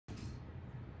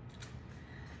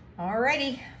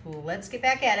Alrighty, let's get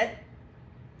back at it.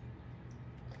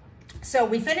 So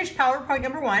we finished PowerPoint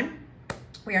number 1.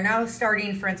 We are now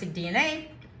starting forensic DNA,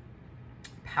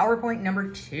 PowerPoint number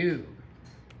 2.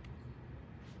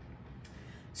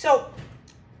 So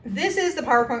this is the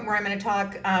PowerPoint where I'm going to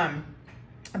talk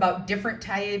about different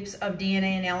types of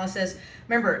DNA analysis.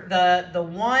 Remember, the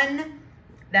one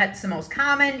that's the most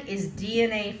common is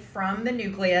DNA from the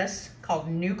nucleus, called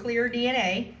nuclear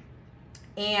DNA,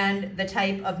 and the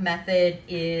type of method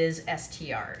is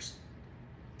STRs.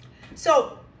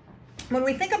 So when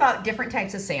we think about different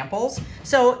types of samples,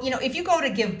 so, if you go to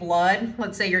give blood,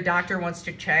 let's say your doctor wants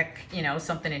to check,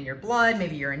 something in your blood,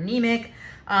 maybe you're anemic,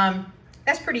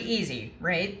 that's pretty easy,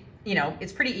 right?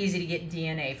 It's pretty easy to get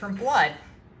DNA from blood.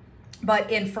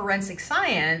 But in forensic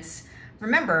science,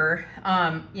 remember,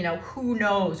 who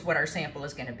knows what our sample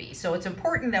is going to be. So it's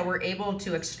important that we're able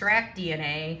to extract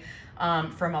DNA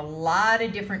from a lot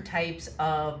of different types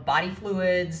of body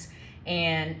fluids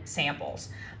and samples.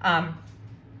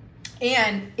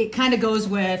 And it kind of goes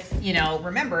with,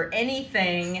 remember,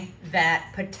 anything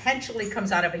that potentially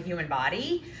comes out of a human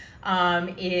body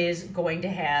is going to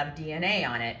have DNA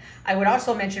on it. I would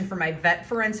also mention for my vet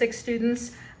forensic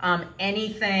students,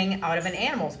 anything out of an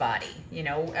animal's body,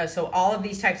 so all of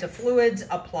these types of fluids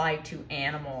apply to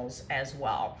animals as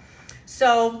well.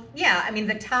 So yeah,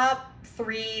 the top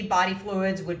 3 body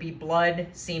fluids would be blood,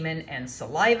 semen, and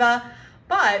saliva,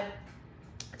 but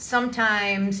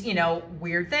sometimes,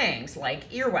 weird things like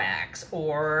earwax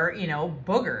or,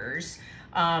 boogers,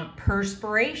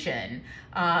 perspiration,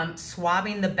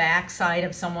 swabbing the backside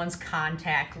of someone's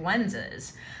contact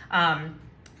lenses. As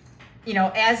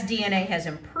DNA has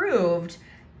improved,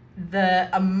 the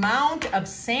amount of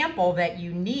sample that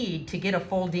you need to get a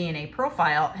full DNA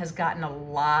profile has gotten a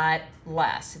lot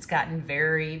less. It's gotten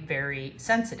very, very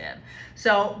sensitive.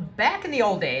 So back in the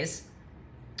old days,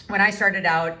 when I started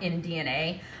out in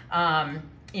DNA,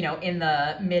 in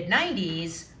the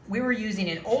mid-90s, we were using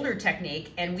an older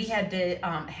technique, and we had to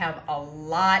have a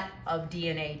lot of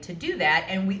DNA to do that,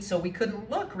 and so we couldn't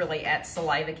look really at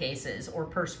saliva cases or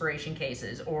perspiration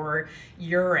cases or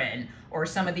urine or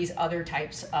some of these other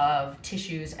types of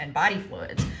tissues and body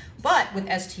fluids. But with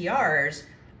STRs,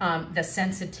 the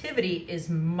sensitivity is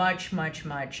much, much,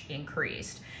 much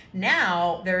increased.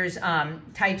 Now there's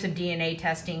types of DNA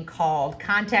testing called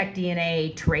contact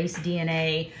DNA, trace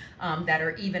DNA, that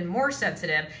are even more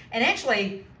sensitive. And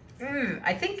actually,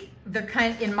 I think they're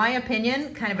in my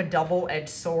opinion, kind of a double-edged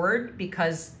sword,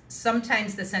 because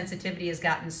sometimes the sensitivity has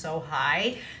gotten so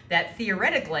high that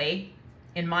theoretically,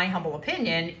 in my humble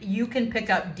opinion, you can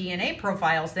pick up DNA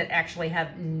profiles that actually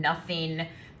have nothing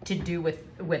to do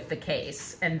with the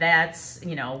case. And that's,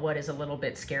 what is a little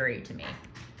bit scary to me.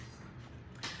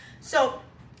 So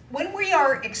when we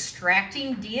are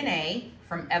extracting DNA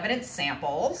from evidence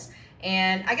samples,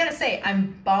 and I gotta say,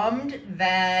 I'm bummed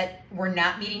that we're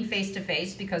not meeting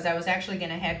face-to-face, because I was actually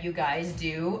gonna have you guys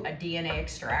do a DNA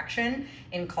extraction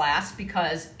in class,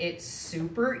 because it's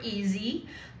super easy.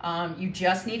 You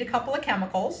just need a couple of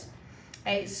chemicals.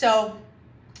 Okay, so,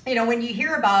 when you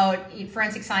hear about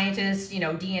forensic scientists,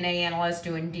 DNA analysts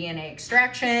doing DNA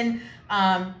extraction,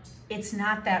 it's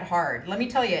not that hard. Let me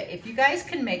tell you, if you guys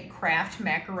can make Kraft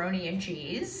macaroni and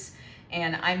cheese,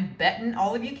 and I'm betting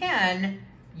all of you can,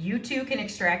 you too can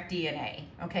extract DNA,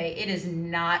 okay? It is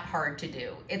not hard to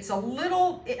do. It's a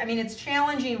little, it's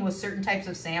challenging with certain types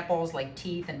of samples like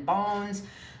teeth and bones,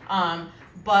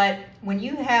 but when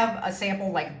you have a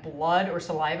sample like blood or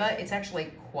saliva, it's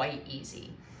actually quite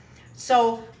easy.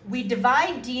 So we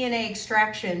divide DNA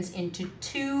extractions into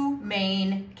 2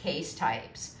 main case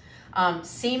types,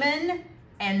 semen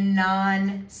and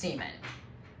non-semen.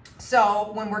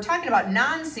 So when we're talking about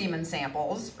non-semen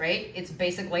samples, right, it's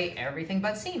basically everything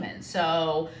but semen.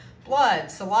 So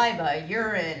blood, saliva,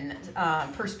 urine,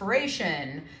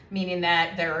 perspiration, meaning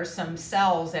that there are some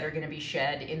cells that are going to be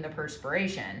shed in the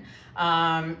perspiration,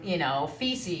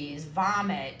 feces,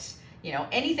 vomit,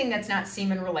 anything that's not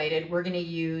semen related, we're going to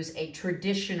use a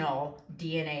traditional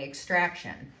DNA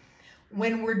extraction.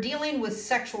 When we're dealing with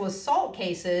sexual assault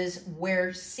cases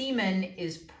where semen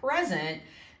is present,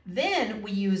 then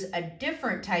we use a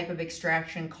different type of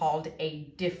extraction called a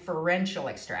differential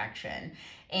extraction.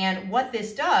 And what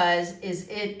this does is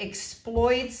it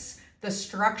exploits the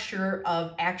structure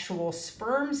of actual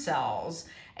sperm cells.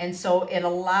 And so it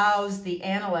allows the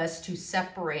analyst to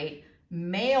separate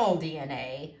male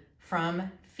DNA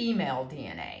from female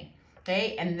DNA.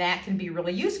 Okay, and that can be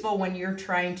really useful when you're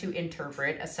trying to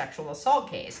interpret a sexual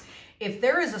assault case. If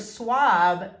there is a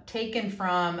swab taken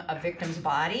from a victim's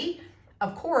body,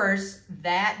 of course,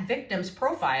 that victim's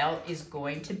profile is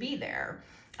going to be there.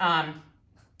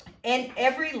 And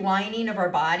every lining of our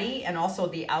body and also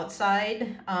the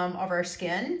outside of our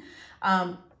skin,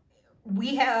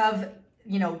 we have,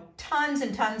 you know, tons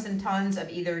and tons and tons of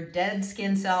either dead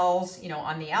skin cells, you know,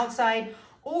 on the outside,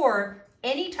 or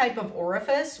any type of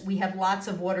orifice. We have lots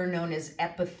of what are known as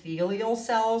epithelial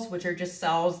cells, which are just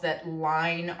cells that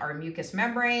line our mucous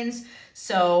membranes.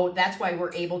 So that's why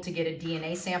we're able to get a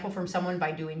DNA sample from someone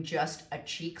by doing just a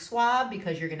cheek swab,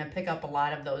 because you're going to pick up a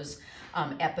lot of those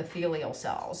epithelial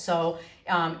cells. So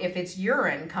if it's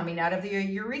urine coming out of the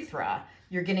urethra,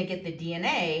 you're going to get the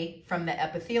DNA from the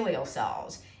epithelial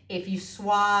cells. If you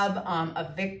swab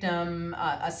a victim,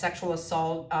 a sexual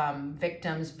assault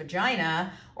victim's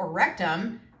vagina or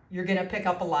rectum, you're going to pick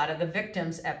up a lot of the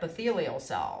victim's epithelial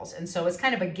cells. And so it's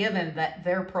kind of a given that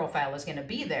their profile is going to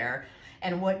be there.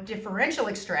 And what differential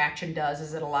extraction does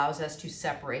is it allows us to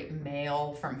separate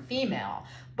male from female.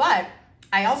 But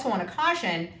I also want to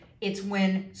caution, it's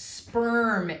when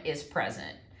sperm is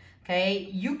present. Okay,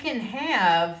 you can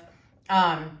have,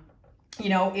 you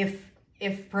know,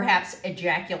 if perhaps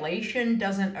ejaculation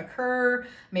doesn't occur,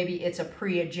 maybe it's a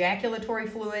pre-ejaculatory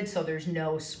fluid, so there's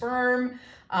no sperm,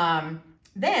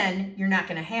 then you're not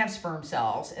going to have sperm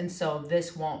cells, and so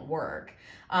this won't work.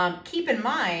 Keep in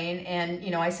mind, and you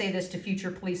know, I say this to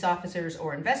future police officers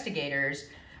or investigators,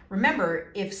 remember,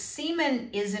 if semen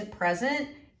isn't present,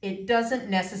 it doesn't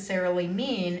necessarily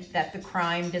mean that the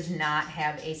crime does not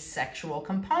have a sexual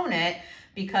component,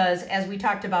 because as we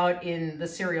talked about in the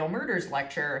serial murders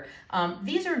lecture,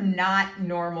 these are not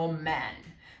normal men,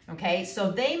 okay?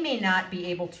 So they may not be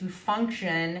able to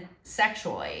function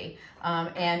sexually,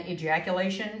 and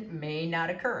ejaculation may not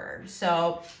occur.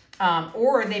 So,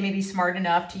 or they may be smart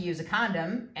enough to use a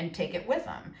condom and take it with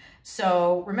them.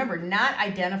 So remember, not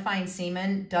identifying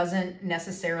semen doesn't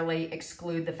necessarily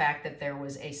exclude the fact that there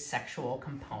was a sexual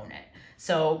component.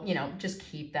 So, you know, just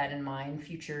keep that in mind,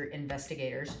 future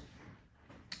investigators.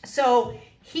 So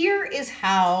here is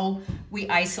how we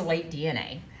isolate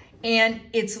DNA. And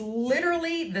it's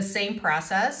literally the same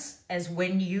process as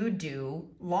when you do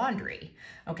laundry.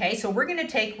 Okay, so we're gonna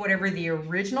take whatever the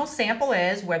original sample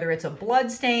is, whether it's a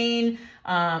blood stain,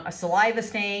 a saliva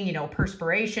stain, you know,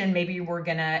 perspiration, maybe we're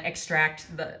gonna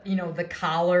extract the, you know, the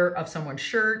collar of someone's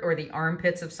shirt or the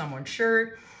armpits of someone's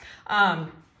shirt.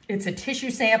 It's a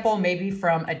tissue sample, maybe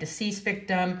from a deceased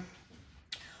victim.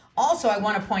 Also, I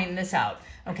wanna point this out,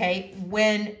 okay,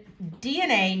 when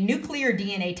nuclear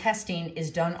DNA testing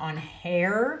is done on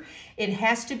hair, it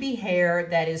has to be hair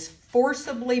that is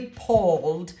forcibly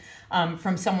pulled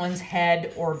from someone's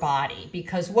head or body,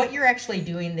 because what you're actually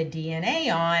doing the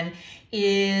DNA on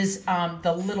is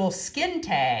the little skin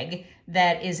tag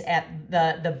that is at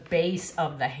the base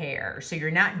of the hair. So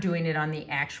you're not doing it on the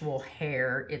actual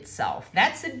hair itself.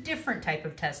 That's a different type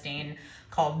of testing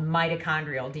called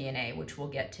mitochondrial DNA, which we'll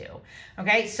get to.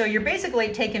 Okay, so you're basically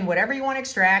taking whatever you want to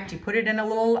extract, you put it in a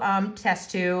little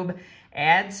test tube,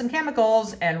 add some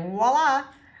chemicals, and voila,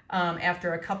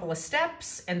 after a couple of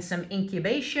steps and some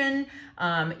incubation,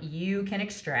 you can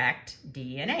extract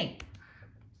DNA.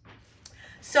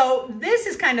 So this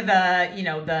is kind of the, you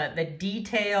know, the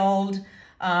detailed,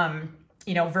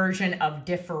 you know, version of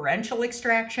differential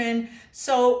extraction.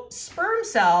 So sperm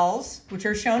cells, which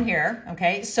are shown here,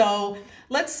 okay, so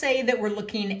let's say that we're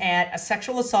looking at a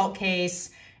sexual assault case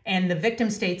and the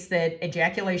victim states that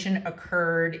ejaculation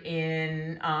occurred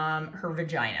in her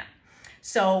vagina.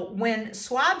 So when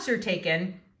swabs are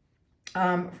taken,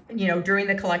 you know, during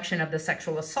the collection of the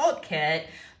sexual assault kit,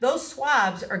 those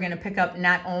swabs are going to pick up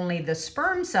not only the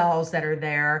sperm cells that are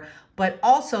there, but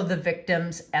also the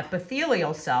victim's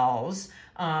epithelial cells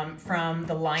from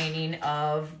the lining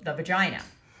of the vagina.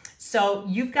 So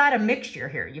you've got a mixture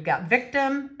here. You've got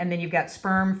victim, and then you've got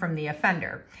sperm from the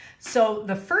offender. So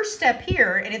the first step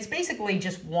here, and it's basically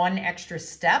just one extra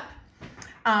step,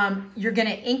 you're going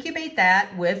to incubate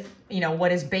that with, you know,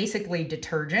 what is basically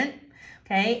detergent.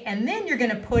 Okay, and then you're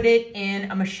going to put it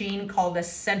in a machine called a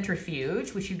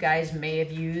centrifuge, which you guys may have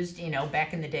used, you know,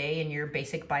 back in the day in your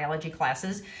basic biology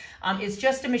classes. It's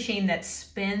just a machine that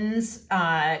spins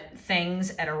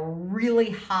things at a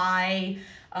really high,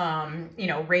 you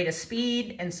know, rate of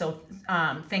speed, and so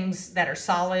things that are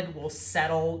solid will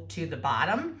settle to the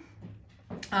bottom.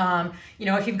 You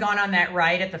know, if you've gone on that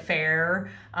ride at the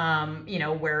fair, you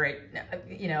know, where it,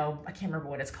 you know, I can't remember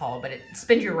what it's called, but it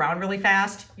spins you around really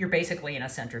fast, you're basically in a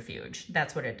centrifuge.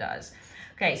 That's what it does.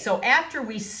 Okay, so after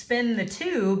we spin the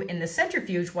tube in the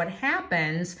centrifuge, what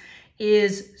happens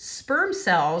is sperm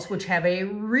cells, which have a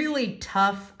really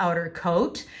tough outer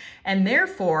coat and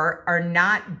therefore are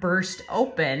not burst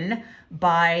open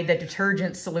by the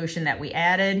detergent solution that we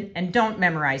added. And don't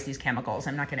memorize these chemicals.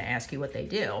 I'm not going to ask you what they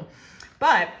do.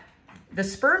 But the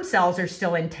sperm cells are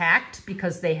still intact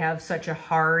because they have such a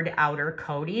hard outer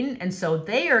coating. And so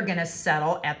they are going to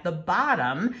settle at the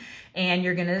bottom, and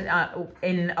you're going to,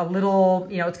 in a little,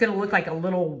 it's going to look like a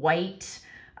little white,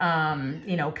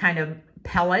 kind of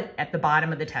pellet at the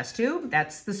bottom of the test tube.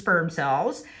 That's the sperm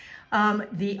cells.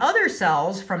 The other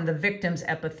cells from the victim's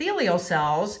epithelial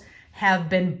cells have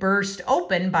been burst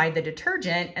open by the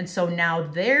detergent, and so now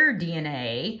their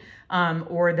DNA,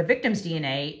 or the victim's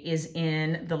DNA, is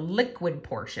in the liquid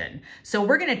portion. So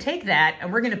we're going to take that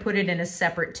and we're going to put it in a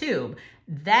separate tube.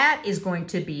 That is going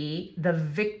to be the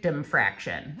victim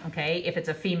fraction, okay? If it's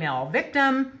a female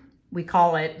victim, we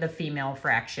call it the female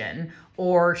fraction,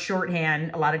 or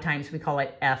shorthand, a lot of times we call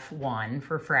it F1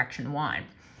 for fraction 1.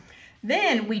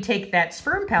 Then we take that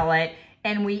sperm pellet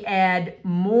and we add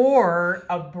more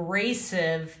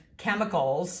abrasive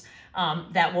chemicals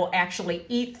that will actually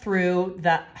eat through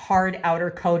the hard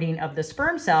outer coating of the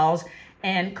sperm cells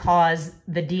and cause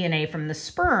the DNA from the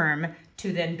sperm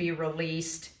to then be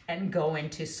released and go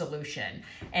into solution.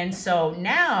 And so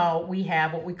now we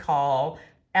have what we call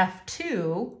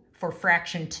F2 for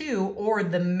fraction 2, or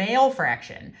the male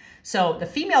fraction. So the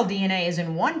female DNA is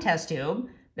in one test tube,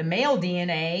 the male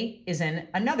DNA is in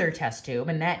another test tube,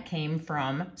 and that came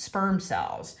from sperm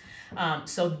cells.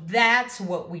 So that's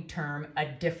what we term a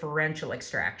differential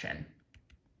extraction.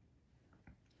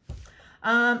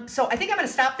 So I think I'm going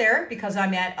to stop there because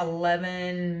I'm at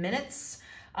 11 minutes.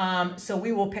 So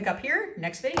we will pick up here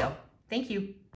next video. Thank you.